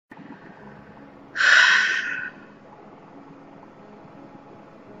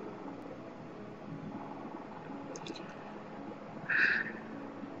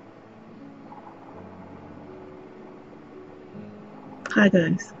Hi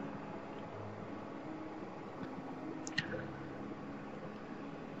guys.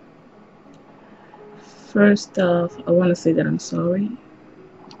 First off, I want to say that I'm sorry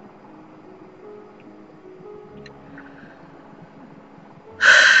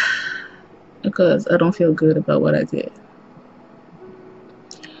because I don't feel good about what I did.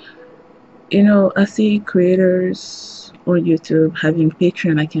 I see creators on YouTube having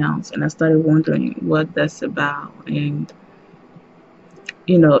Patreon accounts, and I started wondering what that's about. And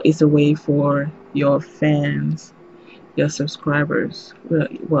it's a way for your fans, your subscribers,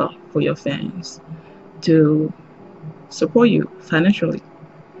 well, for your fans to support you financially.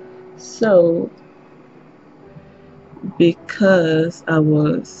 So, because I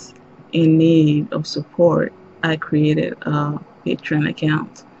was in need of support, I created a Patreon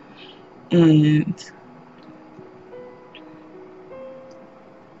account. And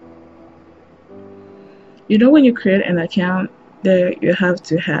when you create an account, there you have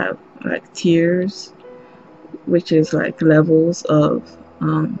to have like tiers, which is like levels of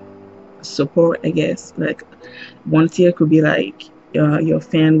support, I guess. Like one tier could be like your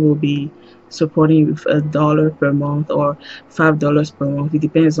fan will be supporting you with $1 per month or $5 per month. It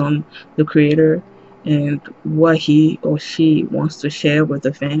depends on the creator and what he or she wants to share with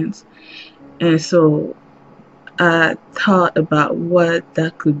the fans. And so I thought about what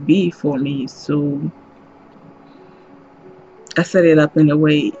that could be for me. So I set it up in a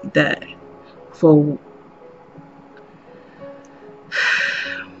way that for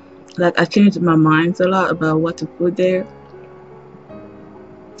like I changed my mind a lot about what to put there.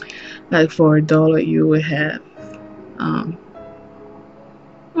 Like for $1 you would have um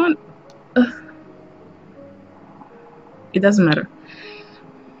one, uh, it doesn't matter.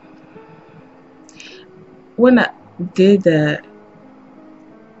 When did that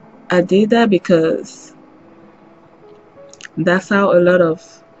I did that because that's how a lot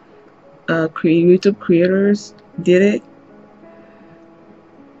of YouTube creators did it.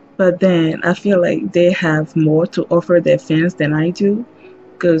 But then I feel like they have more to offer their fans than I do,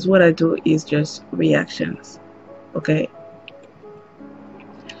 because what I do is just reactions. Okay,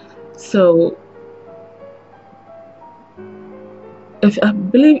 so if I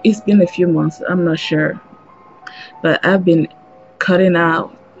believe it's been a few months, I'm not sure, but I've been cutting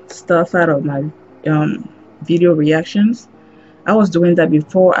out stuff out of my video reactions. I was doing that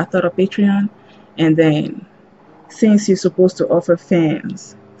before I thought of Patreon, and then since you're supposed to offer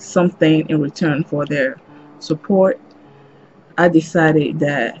fans something in return for their support, I decided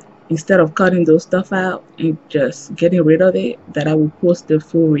that instead of cutting those stuff out and just getting rid of it, that I would post the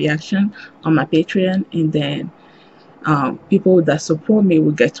full reaction on my Patreon, and then people that support me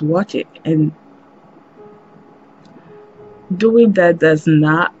will get to watch it. And doing that does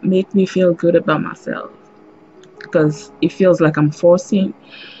not make me feel good about myself, because it feels like I'm forcing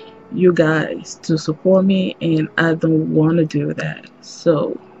you guys to support me, and I don't want to do that.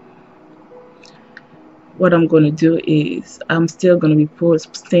 So what I'm going to do is I'm still going to be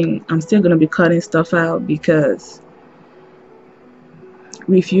posting, I'm still going to be cutting stuff out, because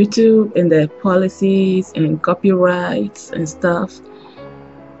with YouTube and their policies and copyrights and stuff,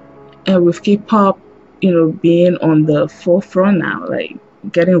 and with K-pop, being on the forefront now, like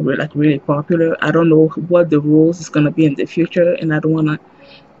getting really popular, I don't know what the rules is going to be in the future, and I don't want to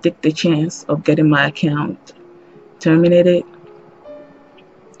take the chance of getting my account terminated,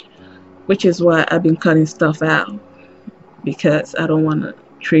 which is why I've been cutting stuff out, because I don't want to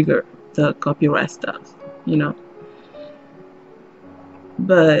trigger the copyright stuff, you know.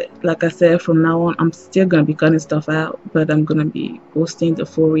 But like I said, from now on, I'm still gonna be cutting stuff out, but I'm gonna be posting the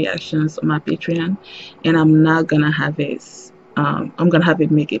full reactions on my Patreon, and I'm not gonna have it. I'm gonna have it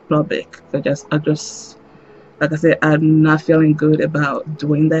make it public. I just, like I said, I'm not feeling good about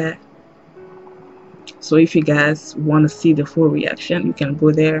doing that. So if you guys want to see the full reaction, you can go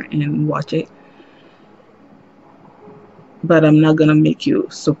there and watch it. But I'm not gonna make you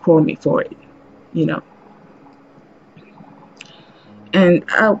support me for it, you know. And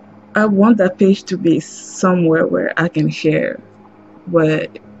I want that page to be somewhere where I can share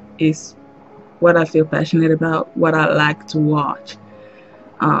what is what I feel passionate about, what I like to watch.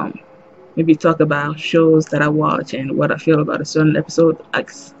 Maybe talk about shows that I watch and what I feel about a certain episode. I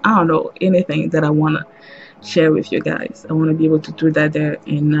don't know, anything that I want to share with you guys. I want to be able to do that there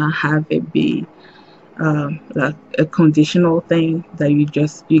and not have it be like a conditional thing that you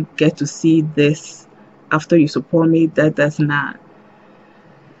get to see this after you support me. That does not,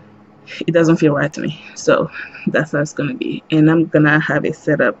 it doesn't feel right to me. So that's how it's gonna be, and I'm gonna have it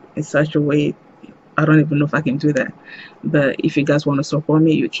set up in such a way. I don't even know if I can do that, but if you guys want to support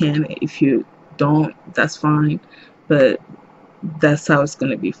me, you can. If you don't, that's fine. But that's how it's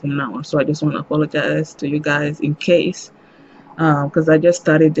going to be from now on. So I just want to apologize to you guys in case, because I just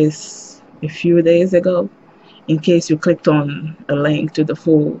started this a few days ago, in case you clicked on a link to the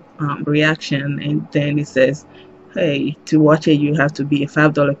full reaction and then it says, hey, to watch it you have to be a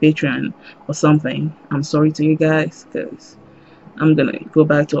 $5 patron or something. I'm sorry to you guys, because I'm gonna go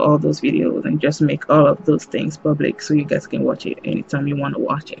back to all those videos and just make all of those things public so you guys can watch it anytime you want to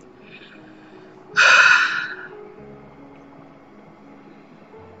watch it.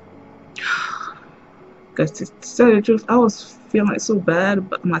 Because to tell the truth, I was feeling so bad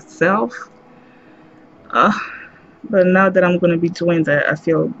about myself. But now that I'm going to be doing that, I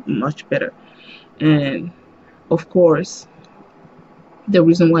feel much better. And of course, the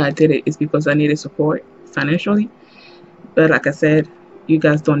reason why I did it is because I needed support financially. But like I said, you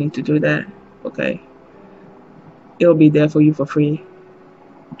guys don't need to do that, okay? It'll be there for you for free.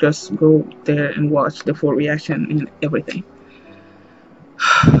 Just go there and watch the full reaction and everything.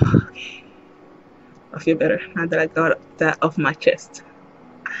 Okay. I feel better now that I got that off my chest.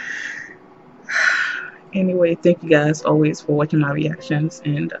 Anyway, thank you guys always for watching my reactions,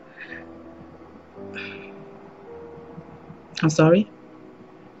 and I'm sorry,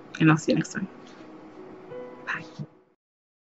 and I'll see you next time. Bye.